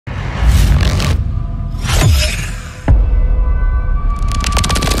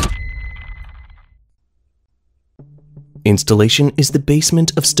Installation is the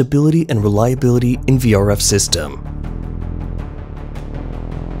basement of stability and reliability in VRF system.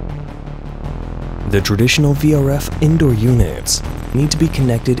 The traditional VRF indoor units need to be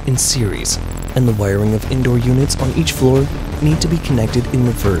connected in series, and the wiring of indoor units on each floor need to be connected in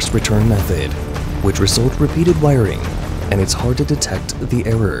reverse return method, which result repeated wiring, and it's hard to detect the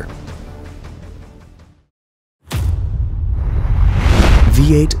error.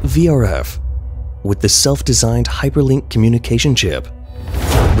 V8 VRF with the self-designed HyperLink communication chip,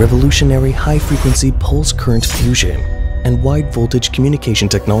 revolutionary high-frequency pulse current fusion, and wide-voltage communication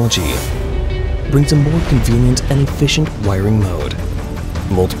technology brings a more convenient and efficient wiring mode.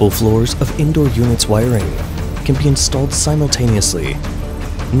 Multiple floors of indoor units wiring can be installed simultaneously.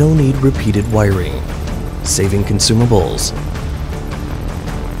 No need repeated wiring, saving consumables.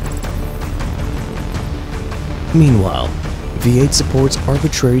 Meanwhile, V8 supports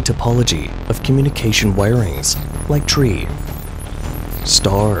arbitrary topology of communication wirings like tree,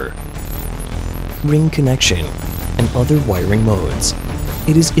 star, ring connection, and other wiring modes.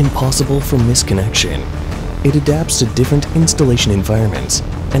 It is impossible for misconnection. It adapts to different installation environments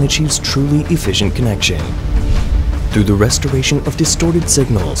and achieves truly efficient connection. Through the restoration of distorted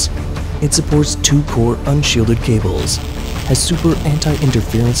signals, it supports 2-core unshielded cables, has super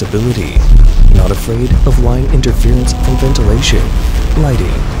anti-interference ability, not afraid of line interference from ventilation,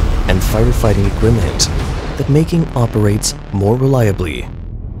 lighting, and firefighting equipment that making operates more reliably.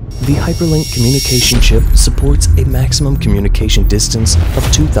 The HyperLink communication chip supports a maximum communication distance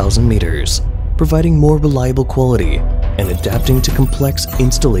of 2,000 meters, providing more reliable quality and adapting to complex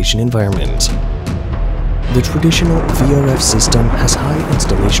installation environment. The traditional VRF system has high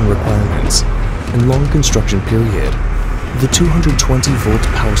installation requirements and long construction period. The 220-volt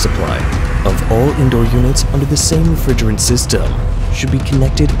power supply of all indoor units under the same refrigerant system should be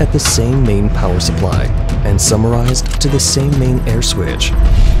connected at the same main power supply and summarized to the same main air switch,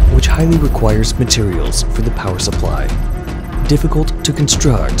 which highly requires materials for the power supply, difficult to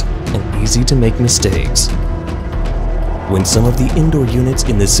construct and easy to make mistakes. When some of the indoor units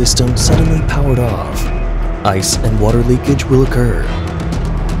in the system suddenly powered off, ice and water leakage will occur.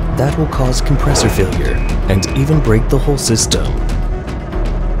 That will cause compressor failure and even break the whole system.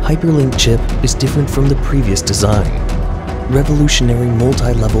 HyperLink chip is different from the previous design. Revolutionary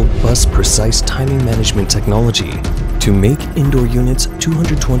multi-level bus precise timing management technology to make indoor units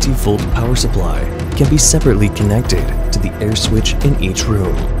 220-volt power supply can be separately connected to the air switch in each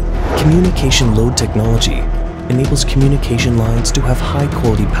room. Communication load technology enables communication lines to have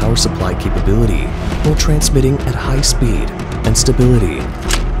high-quality power supply capability while transmitting at high speed and stability.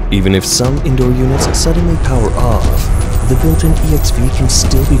 Even if some indoor units suddenly power off, the built-in EXV can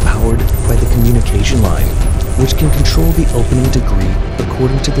still be powered by the communication line, which can control the opening degree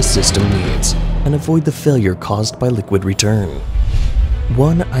according to the system needs and avoid the failure caused by liquid return.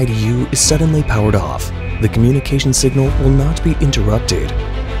 One IDU is suddenly powered off, the communication signal will not be interrupted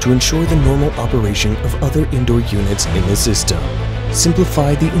to ensure the normal operation of other indoor units in the system.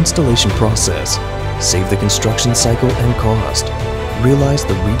 Simplify the installation process, save the construction cycle and cost, realize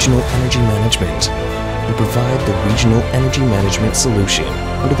the regional energy management, and provide the regional energy management solution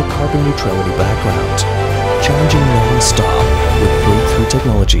under the carbon neutrality background, challenging non-stop with breakthrough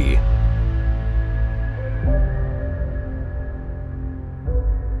technology.